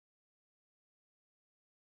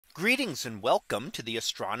Greetings and welcome to the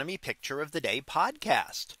Astronomy Picture of the Day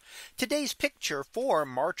podcast. Today's picture for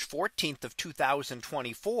March 14th of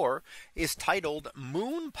 2024 is titled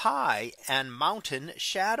Moon Pie and Mountain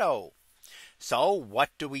Shadow. So what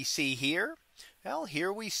do we see here? Well,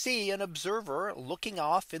 here we see an observer looking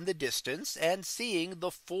off in the distance and seeing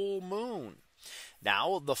the full moon.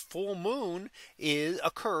 Now the full moon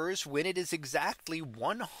occurs when it is exactly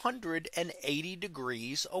 180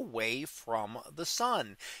 degrees away from the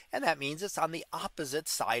sun. And that means it's on the opposite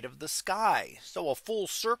side of the sky. So a full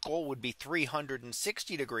circle would be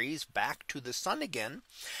 360 degrees back to the sun again.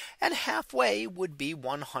 And halfway would be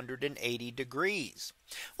 180 degrees.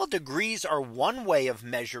 Well, degrees are one way of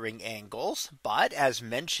measuring angles, but as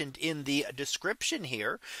mentioned in the description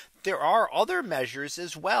here, there are other measures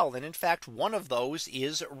as well. And in fact, one of those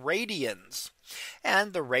is radians.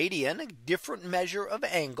 And the radian, a different measure of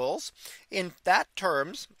angles in that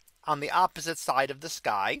terms on the opposite side of the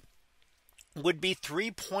sky would be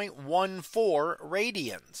 3.14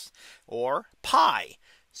 radians or pi.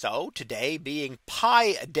 So today being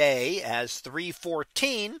Pi Day as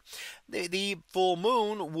 314, the full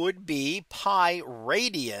moon would be pi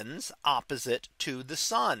radians opposite to the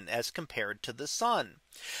sun as compared to the sun.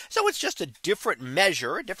 So it's just a different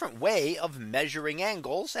measure, a different way of measuring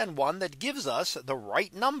angles, and one that gives us the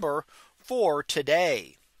right number for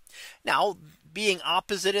today. Now, being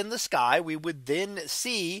opposite in the sky, we would then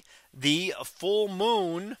see the full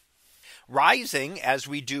moon rising as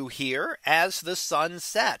we do here as the sun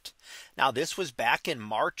set. Now this was back in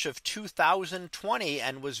March of 2020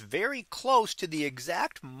 and was very close to the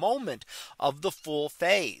exact moment of the full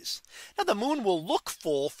phase. Now the moon will look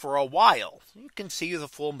full for a while. You can see the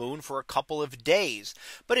full moon for a couple of days,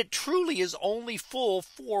 but it truly is only full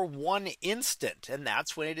for one instant. And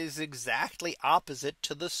that's when it is exactly opposite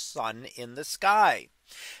to the sun in the sky.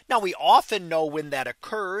 Now we often know when that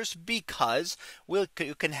occurs because you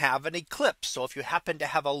can have an eclipse. So if you happen to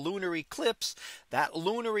have a lunar eclipse, that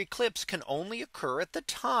lunar eclipse can only occur at the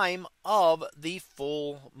time of the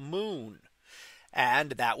full moon.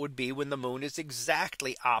 And that would be when the moon is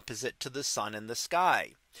exactly opposite to the sun in the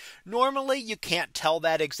sky. Normally you can't tell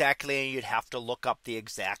that exactly, and you'd have to look up the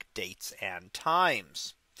exact dates and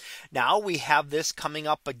times. Now we have this coming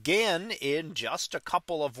up again in just a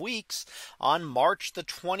couple of weeks. On March the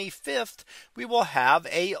 25th, we will have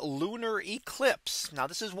a lunar eclipse. Now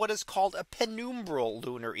this is what is called a penumbral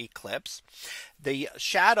lunar eclipse. The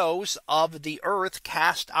shadows of the Earth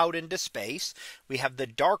cast out into space. We have the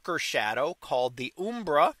darker shadow called the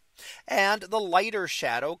umbra, and the lighter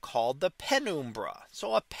shadow called the penumbra.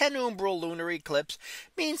 So a penumbral lunar eclipse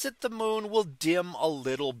means that the moon will dim a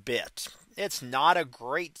little bit. It's not a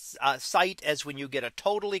great sight as when you get a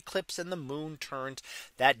total eclipse and the moon turns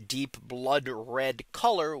that deep blood red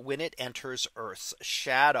color when it enters Earth's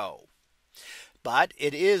shadow. But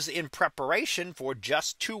it is in preparation for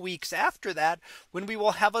just 2 weeks after that when we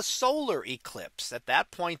will have a solar eclipse. At that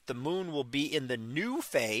point, the moon will be in the new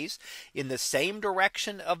phase in the same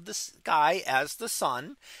direction of the sky as the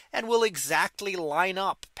sun and will exactly line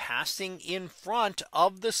up, passing in front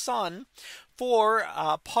of the sun for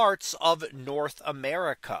parts of North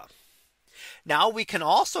America. Now we can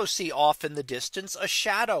also see off in the distance a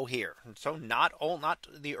shadow here. So not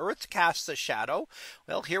the Earth casts a shadow.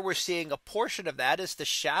 Well, here we're seeing a portion of that is the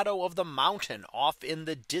shadow of the mountain off in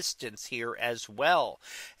the distance here as well.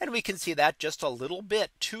 And we can see that just a little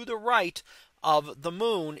bit to the right of the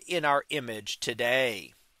moon in our image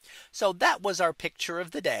today. So that was our picture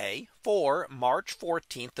of the day for March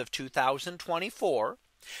 14th of 2024.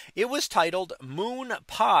 It was titled Moon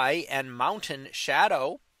Pie and Mountain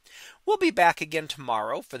Shadow. We'll be back again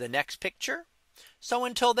tomorrow for the next picture. So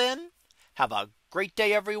until then, have a great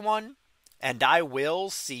day, everyone, and I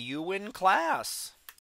will see you in class.